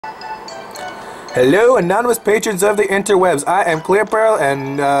Hello, anonymous patrons of the interwebs. I am Clear Pearl,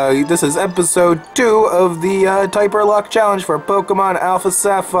 and this is episode 2 of the Typerlocke challenge for Pokemon Alpha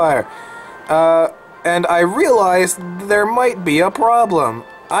Sapphire. And I realized there might be a problem.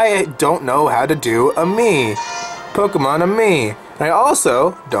 I don't know how to do a me. Pokemon a me. I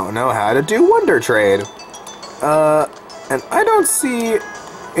also don't know how to do Wonder Trade. And I don't see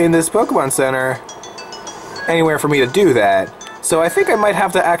in this Pokemon Center anywhere for me to do that. So I think I might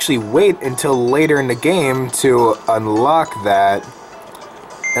have to actually wait until later in the game to unlock that.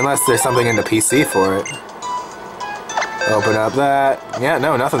 Unless there's something in the PC for it. Open up that. Yeah,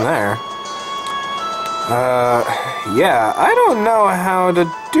 no, nothing there. Yeah, I don't know how to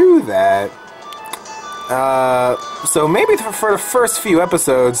do that. So maybe for the first few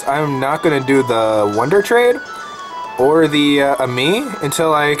episodes, I'm not going to do the Wonder Trade or the me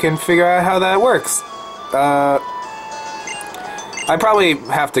until I can figure out how that works. I probably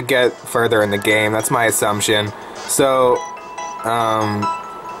have to get further in the game, that's my assumption. So,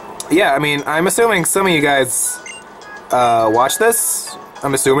 yeah, I mean, I'm assuming some of you guys watch this.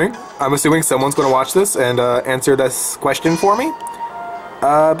 I'm assuming someone's going to watch this and answer this question for me.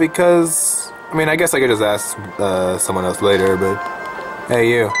 Because, I mean, I guess I could just ask someone else later, but... Hey,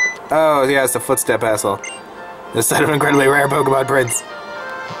 you. Oh, yeah, it's a footstep asshole. The son of an incredibly rare Pokemon Prince.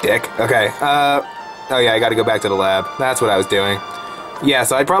 Dick. Okay, oh yeah, I gotta go back to the lab. That's what I was doing. Yeah,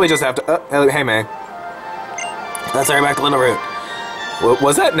 so I'd probably just have to... hey, man. Let's hurry back to Little Root.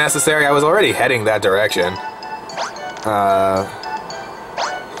 Was that necessary? I was already heading that direction.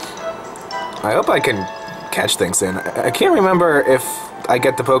 I hope I can catch things soon. I can't remember if I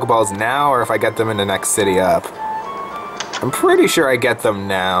get the Pokeballs now or if I get them in the next city up. I'm pretty sure I get them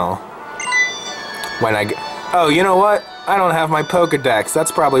now. When I get... Oh, you know what? I don't have my Pokedex.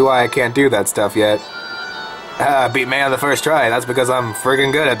 That's probably why I can't do that stuff yet. Beat me on the first try. That's because I'm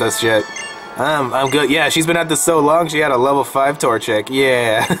friggin' good at this shit. I'm good. Yeah, she's been at this so long, she had a level 5 Torchic.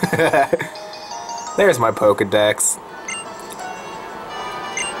 Yeah. There's my Pokedex.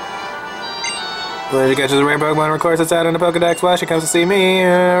 When you catches a rare Pokemon, of course it's out in the Pokedex. Flash, she comes to see me.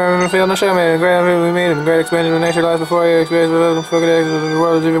 Feel no show me. Great, we made it. Great expansion of nature lies before you. Experience with the Pokedex. The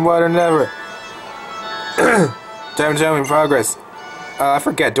world is even wider than ever. Time to show me progress. I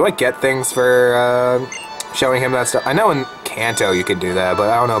forget. Do I get things for showing him that stuff? I know in Kanto you can do that, but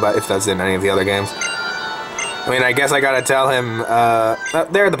I don't know about if that's in any of the other games. I mean, I guess I gotta tell him. Oh,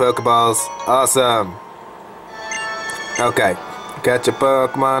 there are the Pokeballs. Awesome. Okay. Catch a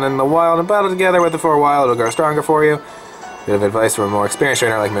Pokemon in the wild and battle together with the 4 wild. It'll grow stronger for you. Bit of advice from a more experienced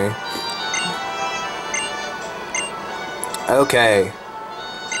trainer like me. Okay.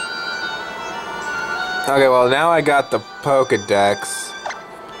 Okay, well, now I got the Pokedex.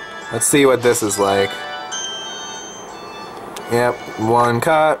 Let's see what this is like. Yep, 1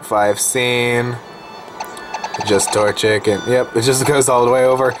 caught, 5 seen. Just Torchic, and yep, it just goes all the way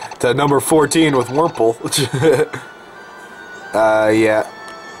over to number 14 with Wurmple. Yeah.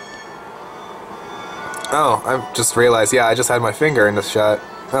 Oh, I just realized, yeah, I just had my finger in this shot.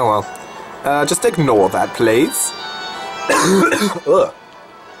 Oh well. Just ignore that, please. Ugh.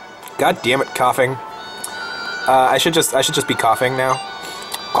 God damn it, coughing. I should just be coughing now.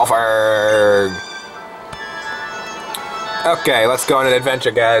 Coughing. Okay, let's go on an adventure,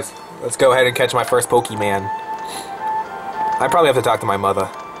 guys. Let's go ahead and catch my first Pokemon. I probably have to talk to my mother.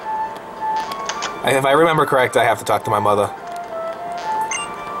 If I remember correct, I have to talk to my mother.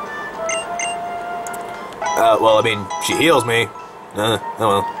 Well, I mean, she heals me. Oh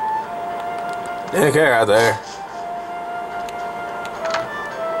well. Take care out there.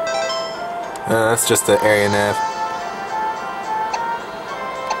 That's just the area nav.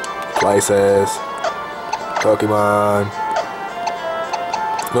 Places. Pokemon.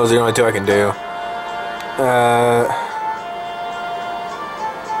 Those are the only 2 I can do.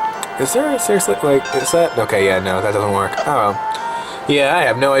 Is there seriously, like, is that? Okay, yeah, no, that doesn't work. Oh well. Yeah, I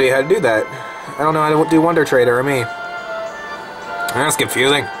have no idea how to do that. I don't know how to do Wonder Trader or me. That's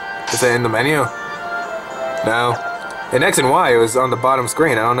confusing. Is it in the menu? No. In X and Y, it was on the bottom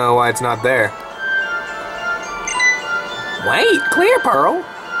screen. I don't know why it's not there. Wait, Clear Pearl?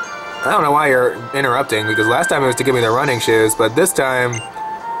 I don't know why you're interrupting, because last time it was to give me the running shoes, but this time...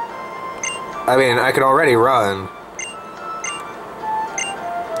 I mean, I can already run.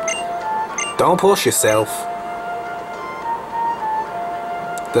 Don't push yourself.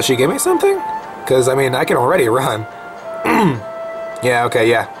 Does she give me something? Because, I mean, I can already run. Yeah, okay,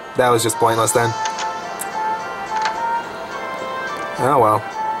 yeah. That was just pointless then. Oh, well.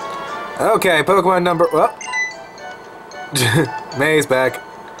 Okay, Pokemon number... Oh. May's back.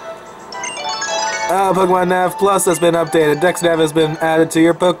 Pokemon Nav Plus has been updated. Dex Nav has been added to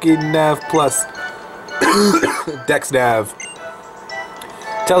your PokeNav Plus. Dex Nav.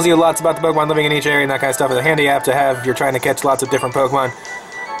 Tells you lots about the Pokemon living in each area and that kind of stuff. It's a handy app to have if you're trying to catch lots of different Pokemon.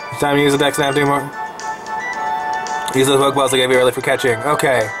 It's time to use the Dex Nav to do more. Use those Pokeballs they gave you early for catching.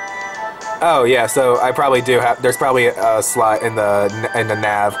 Okay. Oh yeah, so I probably do have. There's probably a slot in the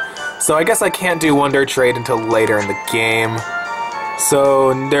nav. So I guess I can't do Wonder Trade until later in the game.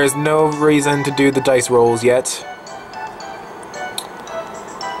 So there's no reason to do the dice rolls yet.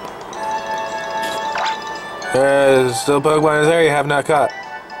 There's still Pokemon in this area you have not caught.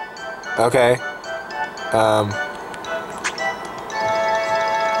 Okay.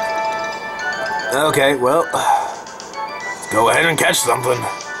 Okay, well, let's go ahead and catch something.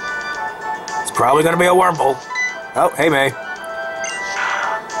 It's probably gonna be a Wurmple. Oh, hey, May.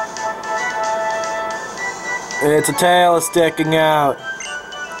 Its a tail is sticking out.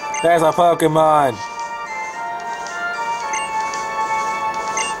 There's a Pokemon.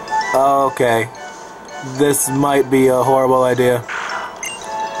 Okay. This might be a horrible idea.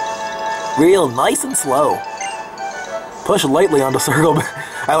 Real nice and slow. Push lightly onto circle.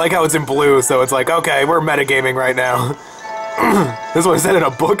 I like how it's in blue, so it's like, okay, we're metagaming right now. This was said in a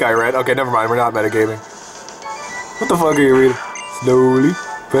book I read. Okay, never mind, we're not metagaming. What the fuck are you reading? Slowly.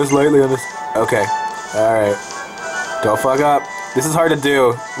 Press lightly on this. Okay. Alright. Don't fuck up. This is hard to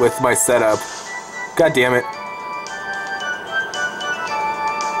do with my setup. God damn it.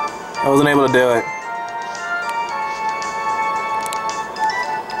 I wasn't able to do it.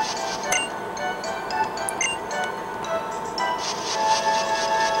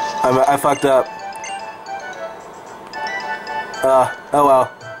 I fucked up. Oh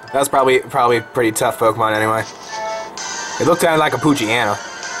well. That's probably pretty tough Pokemon anyway. It looked kind of like a Poochyena.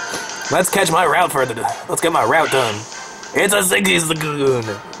 Let's catch my route further. Let's get my route done. It's a Ziggy Zagoon.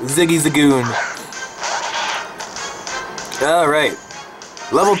 Ziggy Zagoon. Alright.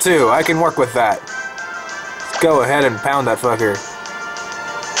 Level 2. I can work with that. Let's go ahead and pound that fucker.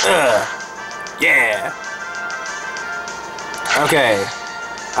 Yeah. Okay.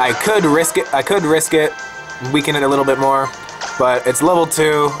 I could risk it, weaken it a little bit more, but it's level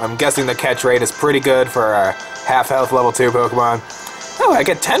 2. I'm guessing the catch rate is pretty good for a half-health level 2 Pokemon. Oh, I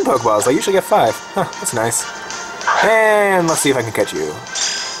get 10 Pokeballs. I usually get 5. Huh, that's nice. And let's see if I can catch you.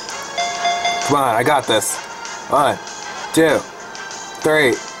 Come on, I got this. 1, 2,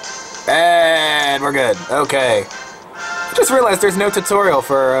 3, and we're good. Okay. I just realized there's no tutorial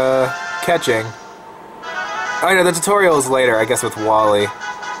for catching. Oh no, the tutorial is later, I guess with Wally.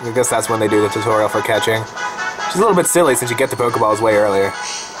 I guess that's when they do the tutorial for catching. Which is a little bit silly since you get the Pokeballs way earlier.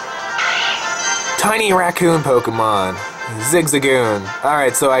 Tiny raccoon Pokemon. Zigzagoon.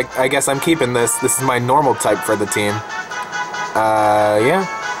 Alright, so I guess I'm keeping this. This is my normal type for the team. Yeah.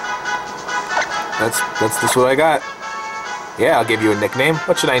 That's what I got. Yeah, I'll give you a nickname.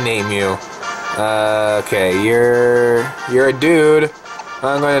 What should I name you? Okay, you're a dude.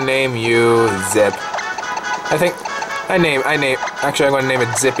 I'm gonna name you Zip. Actually, I'm going to name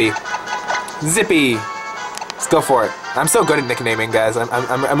it Zippy. Zippy! Let's go for it. I'm so good at nicknaming, guys.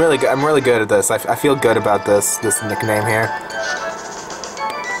 I'm really good at this. I feel good about this nickname here.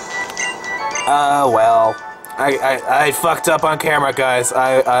 Well. I fucked up on camera, guys.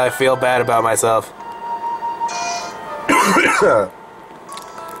 I feel bad about myself.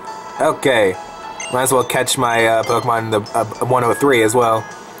 Okay. Might as well catch my Pokemon in the 103 as well.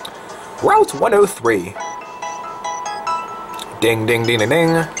 Route 103. Ding, ding, ding, ding, ding.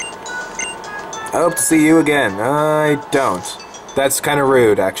 I hope to see you again. I don't. That's kind of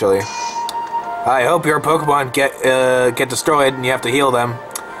rude, actually. I hope your Pokemon get destroyed and you have to heal them.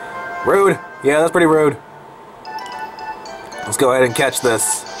 Rude. Yeah, that's pretty rude. Let's go ahead and catch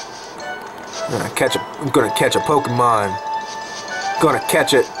this. I'm gonna catch a Pokemon. Gonna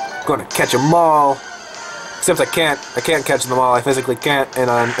catch it. Gonna catch them all. Except I can't catch them all. I physically can't in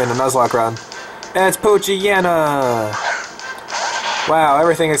a Nuzlocke run. And it's Poochyena. Wow,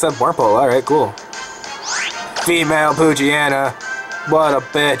 everything except Wurmple. Alright, cool. Female Poochyena. What a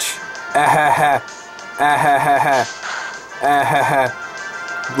bitch. Ahaha. Ahaha. Ahaha.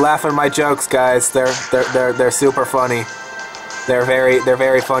 Laugh at my jokes, guys. They're super funny. They're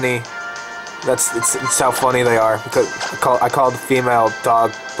very funny. It's how funny they are. Because I called the female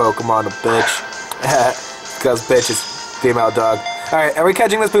dog Pokemon a bitch. Because bitch is female dog. Alright, are we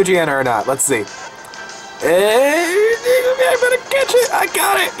catching this Poochyena or not? Let's see. I better catch it! I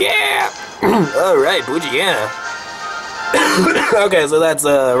got it! Yeah! Alright, Poochyena. Okay, so that's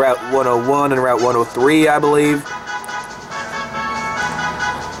Route 101 and Route 103, I believe.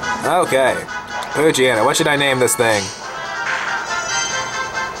 Okay. Poochyena, what should I name this thing?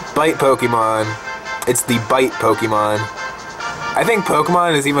 Bite Pokemon. It's the Bite Pokemon. I think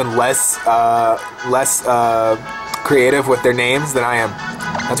Pokemon is even less creative with their names than I am.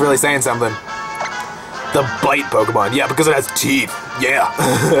 That's really saying something. The Bite Pokemon. Yeah, because it has teeth. Yeah.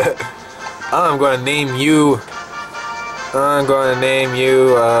 I'm going to name you...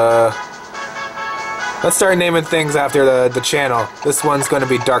 let's start naming things after the channel. This one's going to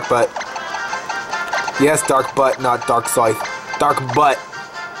be Dark Butt. Yes, Dark Butt, not Dark Scythe. Dark Butt.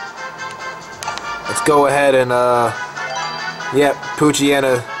 Let's go ahead and, yep,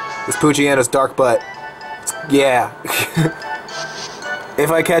 Poochyena. This Poochyena's Dark Butt. Yeah. If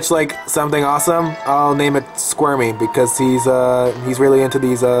I catch, like, something awesome, I'll name it Squirmy, because he's really into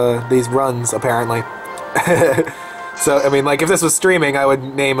these runs, apparently. So, I mean, like, if this was streaming, I would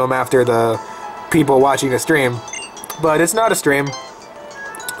name him after the people watching the stream. But it's not a stream,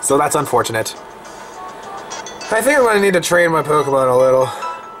 so that's unfortunate. I think I'm going to need to train my Pokemon a little.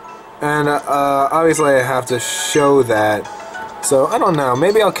 And, obviously I have to show that. So, I don't know.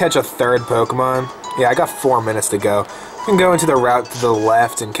 Maybe I'll catch a third Pokemon. Yeah, I got 4 minutes to go. I can go into the route to the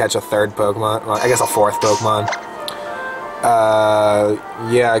left and catch a third Pokemon. Well, I guess a fourth Pokemon.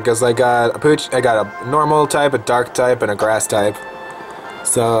 Yeah, because I got a normal type, a dark type, and a grass type.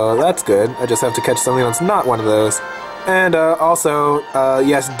 So, that's good. I just have to catch something that's not one of those. And, also,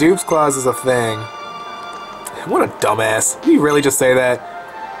 yes, Dupe's Claws is a thing. What a dumbass. Did you really just say that?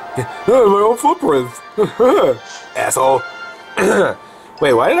 Oh, my own footprints. Asshole.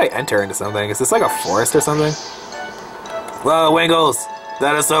 Wait, why did I enter into something? Is this like a forest or something? Whoa, Wingles!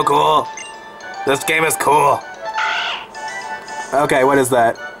 That is so cool! This game is cool! Okay, what is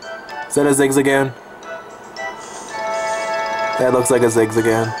that? Is that a Zigzagoon? That looks like a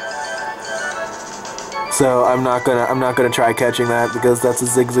Zigzagoon. So I'm not gonna try catching that because that's a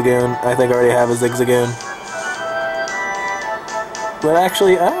Zigzagoon. I think I already have a Zigzagoon. But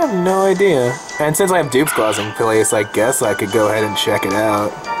actually, I have no idea. And since I have Dupe's Claws in place, I guess I could go ahead and check it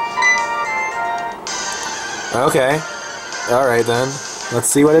out. Okay. Alright then. Let's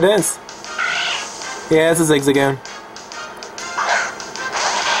see what it is. Yeah, it's a Zigzagoon.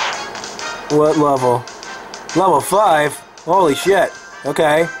 What level? Level 5? Holy shit.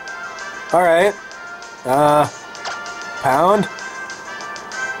 Okay. Alright. Pound?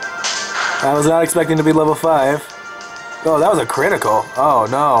 I was not expecting to be level 5. Oh, that was a critical. Oh,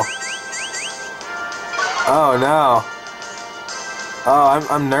 no. Oh, no. Oh,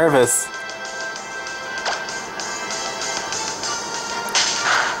 I'm nervous.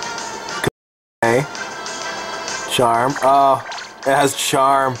 Okay. Charm. Oh, it has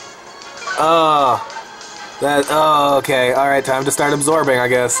charm. Oh. That, oh, okay. Alright, time to start absorbing, I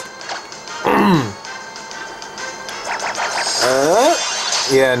guess.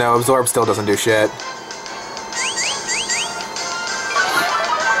 Yeah, no, absorb still doesn't do shit.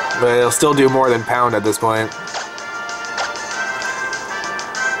 But it'll still do more than pound at this point.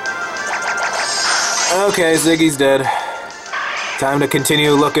 Okay, Ziggy's dead. Time to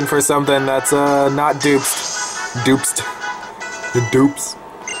continue looking for something that's not dupes. Dupes. The dupes.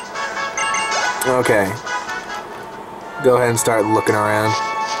 Okay. Go ahead and start looking around.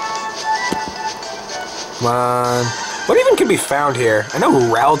 Come on. What even can be found here? I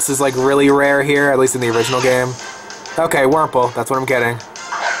know Routes is like really rare here, at least in the original game. Okay, Wurmple. That's what I'm getting.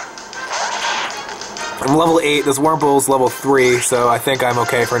 I'm level 8, this Wurmple's level 3, so I think I'm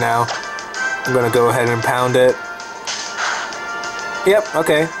okay for now. I'm gonna go ahead and pound it. Yep,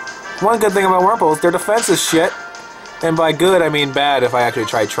 okay. One good thing about Wurmple is their defense is shit. And by good, I mean bad if I actually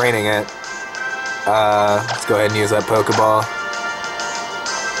try training it. Let's go ahead and use that Pokeball.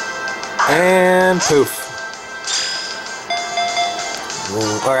 And poof.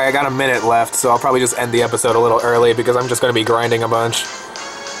 Alright, I got a minute left, so I'll probably just end the episode a little early because I'm just gonna be grinding a bunch.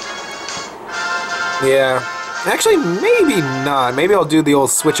 Yeah. Actually, maybe not. Maybe I'll do the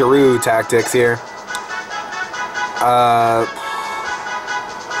old switcheroo tactics here.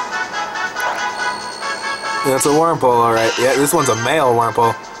 That's a Wurmple, alright. Yeah, this one's a male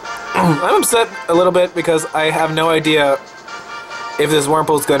Wurmple. I'm upset a little bit because I have no idea if this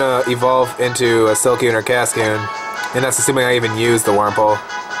Wurmple's gonna evolve into a Silcoon or Cascoon. And that's assuming I even use the Wurmple.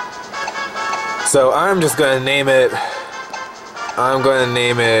 So I'm just gonna name it...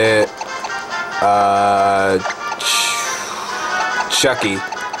 Chucky.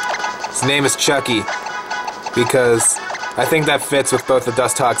 His name is Chucky because I think that fits with both the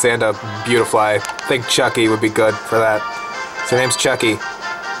Dustox and a Beautifly. I think Chucky would be good for that. So her name's Chucky.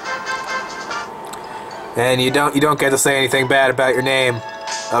 And you don't get to say anything bad about your name.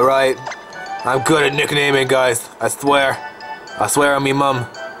 Alright? I'm good at nicknaming, guys. I swear. I swear on me mum.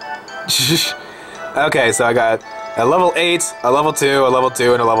 Okay, so I got A level 8, a level 2, a level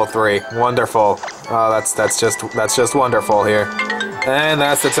 2, and a level 3. Wonderful. Oh, that's just wonderful here. And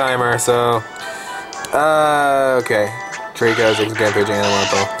that's the timer, so... okay. Trico, Ziggs, Game Page, and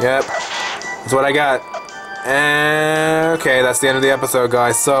Wimple. Yep. That's what I got. And okay, that's the end of the episode,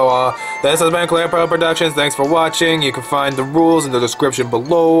 guys. So, this has been Clear Pearl Productions. Thanks for watching. You can find the rules in the description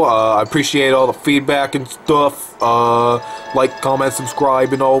below. I appreciate all the feedback and stuff. Like, comment,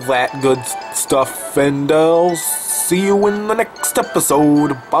 subscribe, and all that good stuff. And I'll see you in the next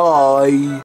episode. Bye.